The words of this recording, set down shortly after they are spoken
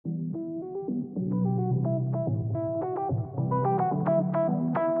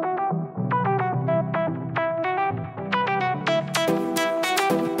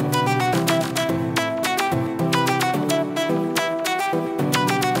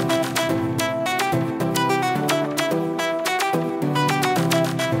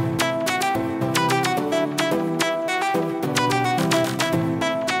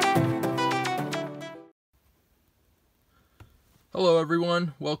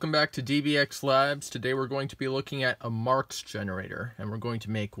everyone, welcome back to DBX Labs. Today we're going to be looking at a Marx generator, and we're going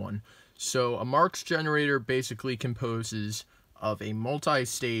to make one. So a Marx generator basically composes of a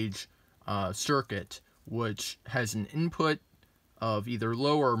multi-stage circuit which has an input of either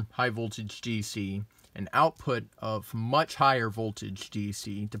low or high voltage DC, an output of much higher voltage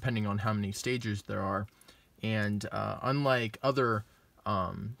DC depending on how many stages there are, and unlike other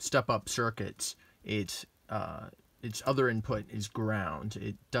step-up circuits, its other input is ground.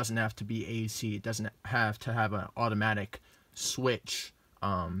 It doesn't have to be AC. It doesn't have to have an automatic switch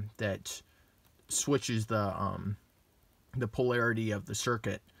that switches the polarity of the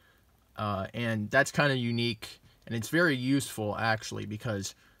circuit, and that's kind of unique, and it's very useful actually,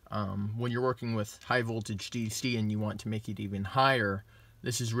 because when you're working with high voltage DC and you want to make it even higher,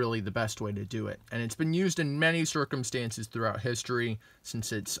 this is really the best way to do it. And it's been used in many circumstances throughout history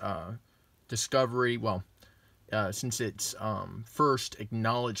since its discovery, since its first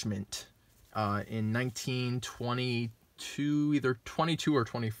acknowledgement in 1922, either 22 or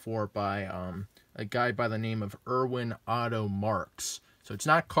 24, by a guy by the name of Erwin Otto Marx. So it's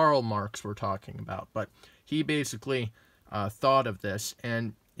not Karl Marx we're talking about, but he basically thought of this,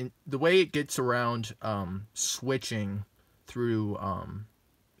 and the way it gets around switching through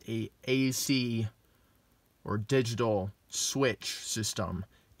a AC or digital switch system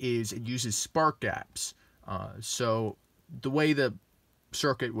is it uses spark gaps. So the way the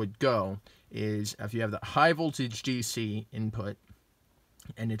circuit would go is, if you have the high voltage DC input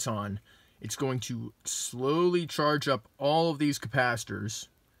and it's on, it's going to slowly charge up all of these capacitors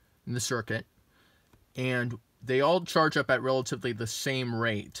in the circuit, and they all charge up at relatively the same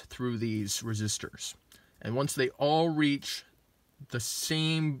rate through these resistors. And once they all reach the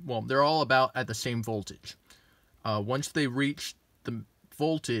same, they're all about at the same voltage. Once they reach the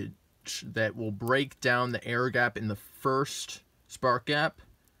voltage that will break down the air gap in the first spark gap,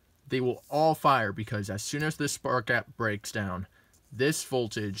 they will all fire, because as soon as this spark gap breaks down, this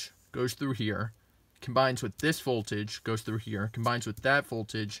voltage goes through here, combines with this voltage, goes through here, combines with that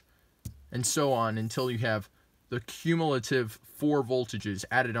voltage, and so on until you have the cumulative 4 voltages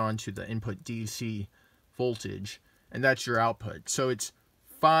added on to the input DC voltage, and that's your output. So it's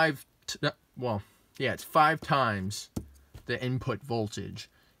 5 times the input voltage.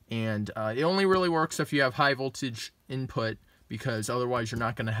 And it only really works if you have high voltage input, because otherwise you're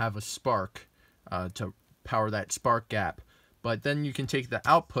not going to have a spark to power that spark gap. But then you can take the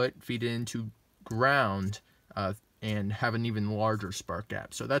output, feed it into ground, and have an even larger spark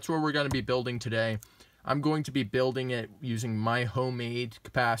gap. So that's where we're going to be building today. I'm going to be building it using my homemade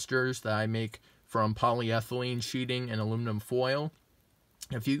capacitors that I make from polyethylene sheeting and aluminum foil.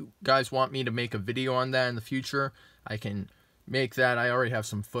 If you guys want me to make a video on that in the future, I can make that. I already have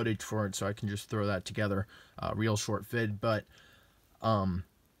some footage for it, so I can just throw that together, real short vid. But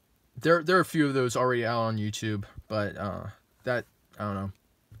there are a few of those already out on YouTube, but that, I don't know,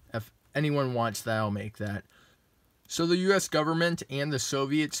 if anyone wants that, I'll make that. So the US government and the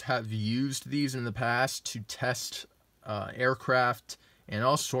Soviets have used these in the past to test aircraft and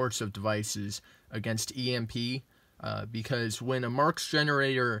all sorts of devices against EMP, because when a Marx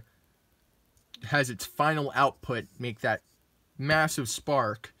generator has its final output make that massive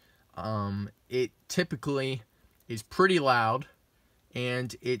spark, it typically is pretty loud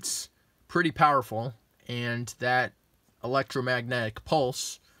and it's pretty powerful, and that electromagnetic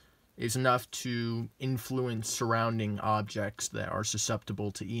pulse is enough to influence surrounding objects that are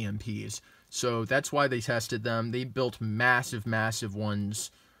susceptible to EMPs. So that's why they tested them. They built massive ones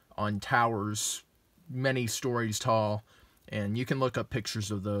on towers many stories tall, and you can look up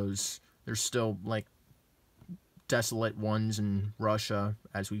pictures of those. There's still like desolate ones in Russia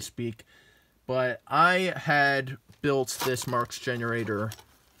as we speak. But I had built this Marx generator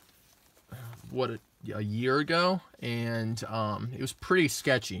a year ago, and it was pretty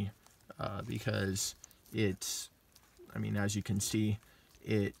sketchy, because it's, as you can see,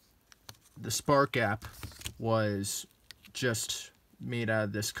 the spark gap was just made out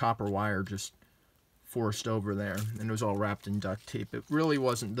of this copper wire just forced over there, and it was all wrapped in duct tape. It really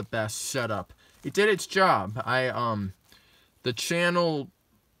wasn't the best setup. It did its job. The channel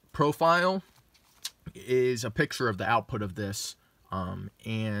profile is a picture of the output of this,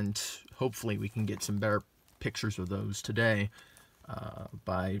 and hopefully we can get some better pictures of those today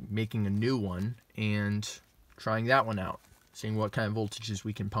by making a new one and trying that one out, seeing what kind of voltages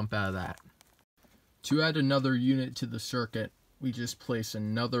we can pump out of that. To add another unit to the circuit, we just place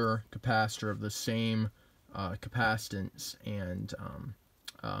another capacitor of the same capacitance and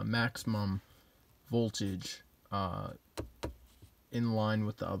maximum voltage in line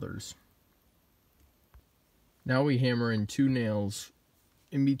with the others. Now we hammer in 2 nails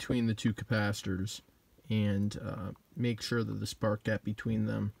in between the two capacitors and make sure that the spark gap between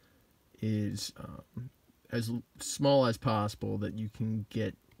them is as small as possible that you can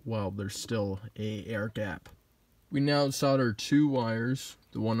get while there's still a air gap. We now solder two wires,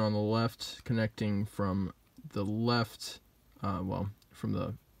 the one on the left connecting from the left, from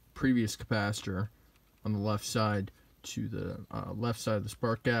the previous capacitor on the left side to the left side of the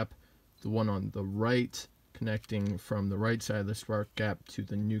spark gap, the one on the right connecting from the right side of the spark gap to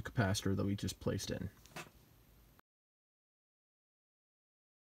the new capacitor that we just placed in.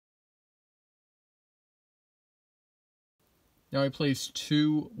 Now I placed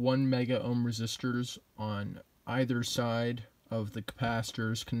two 1 mega ohm resistors on either side of the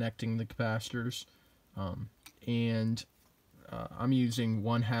capacitors connecting the capacitors, and I'm using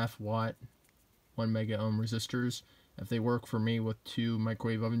 1/2 watt 1 mega ohm resistors. If they work for me with two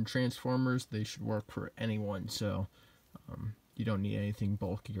microwave oven transformers, they should work for anyone, so you don't need anything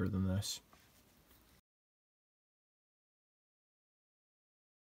bulkier than this.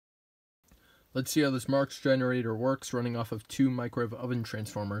 Let's see how this Marx generator works running off of two microwave oven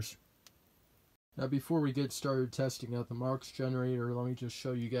transformers. Now before we get started testing out the Marx generator, let me just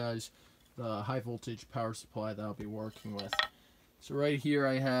show you guys the high voltage power supply that I'll be working with. So right here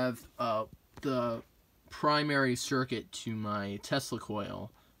I have the primary circuit to my Tesla coil,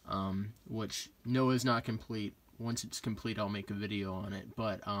 which no is not complete. Once it's complete I'll make a video on it,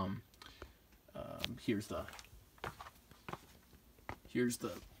 but here's the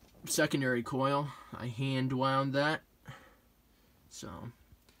secondary coil. I hand wound that, so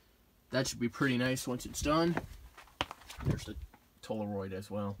that should be pretty nice once it's done. There's the Polaroid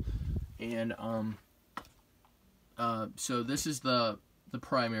as well, and so this is the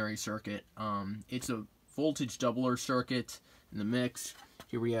primary circuit. It's a voltage doubler circuit in the mix.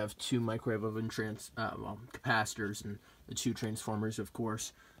 Here we have two microwave oven capacitors and the two transformers, of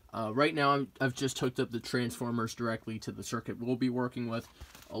course. Right now I've just hooked up the transformers directly to the circuit we'll be working with,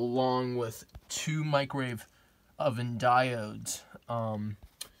 along with two microwave oven diodes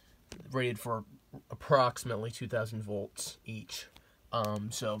rated for approximately 2,000 volts each.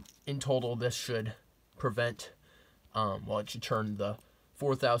 So in total this should prevent, it should turn the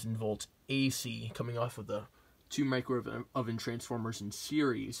 4,000 volts AC coming off of the two microwave oven transformers in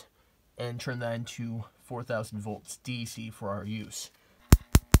series and turn that into 4,000 volts DC for our use.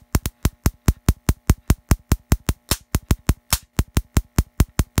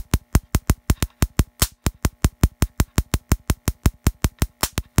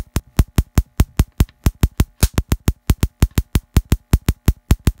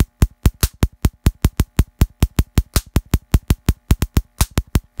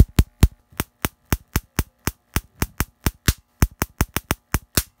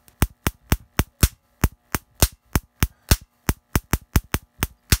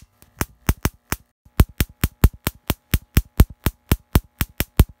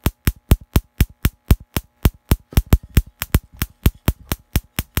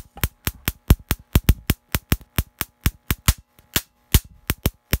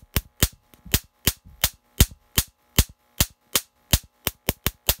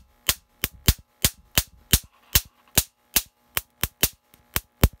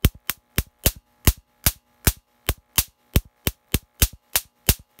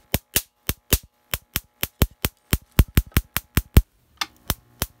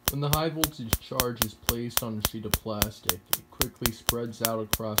 When the high voltage charge is placed on a sheet of plastic, it quickly spreads out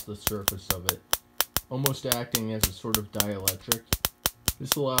across the surface of it, almost acting as a sort of dielectric.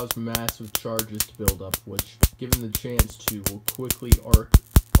 This allows massive charges to build up, which, given the chance to, will quickly arc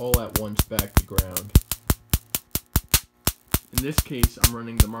all at once back to ground. In this case, I'm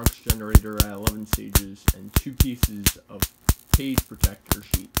running the Marx generator at 11 stages, and two pieces of page protector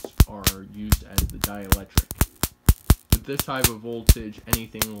sheets are used as the dielectric. With this high of a voltage,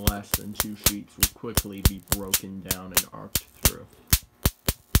 anything less than two sheets will quickly be broken down and arced through.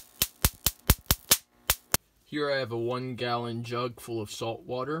 Here I have a 1-gallon jug full of salt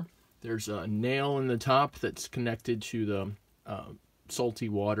water. There's a nail in the top that's connected to the salty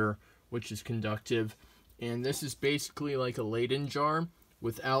water, which is conductive. And this is basically like a Leyden jar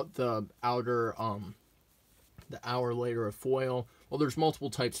without the outer layer of foil. Well, there's multiple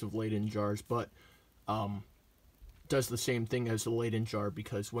types of Leyden jars, but does the same thing as the Leyden jar,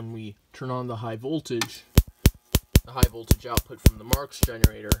 because when we turn on the high voltage output from the Marx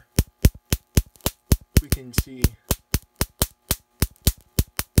generator, we can see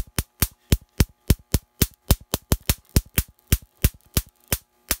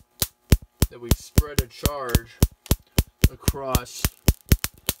that we've spread a charge across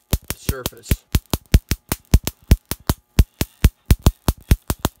the surface.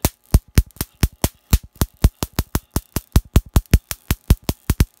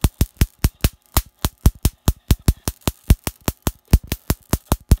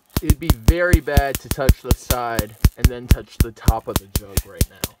 it'd be very bad to touch the side and then touch the top of the jug right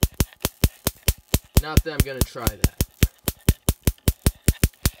now. Not that I'm going to try that.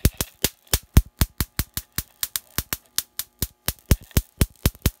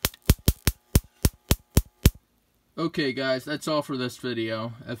 Okay guys, that's all for this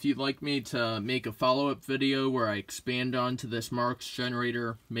video. If you'd like me to make a follow-up video where I expand onto this Marx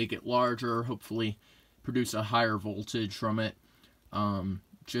generator, make it larger, hopefully produce a higher voltage from it,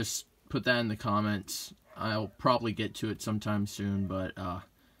 just put that in the comments. I'll probably get to it sometime soon, but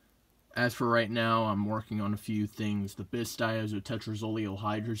as for right now, I'm working on a few things. The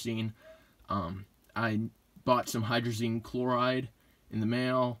bis-diazotetrazoliohydrazine. I bought some hydrazine chloride in the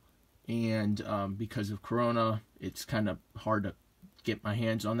mail, and because of Corona, it's kind of hard to get my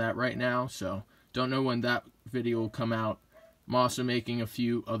hands on that right now, so don't know when that video will come out. I'm also making a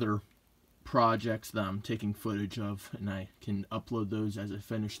few other projects that I'm taking footage of, and I can upload those as I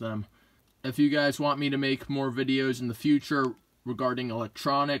finish them. If you guys want me to make more videos in the future regarding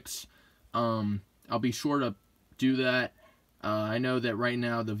electronics, I'll be sure to do that. I know that right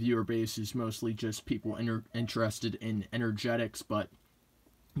now the viewer base is mostly just people interested in energetics, but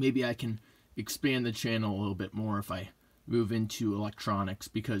maybe I can expand the channel a little bit more if I move into electronics,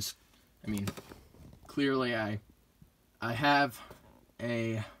 because, I mean, clearly I have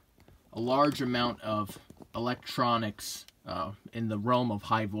a large amount of electronics in the realm of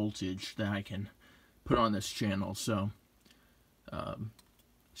high voltage that I can put on this channel. So,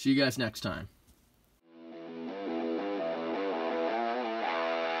 see you guys next time.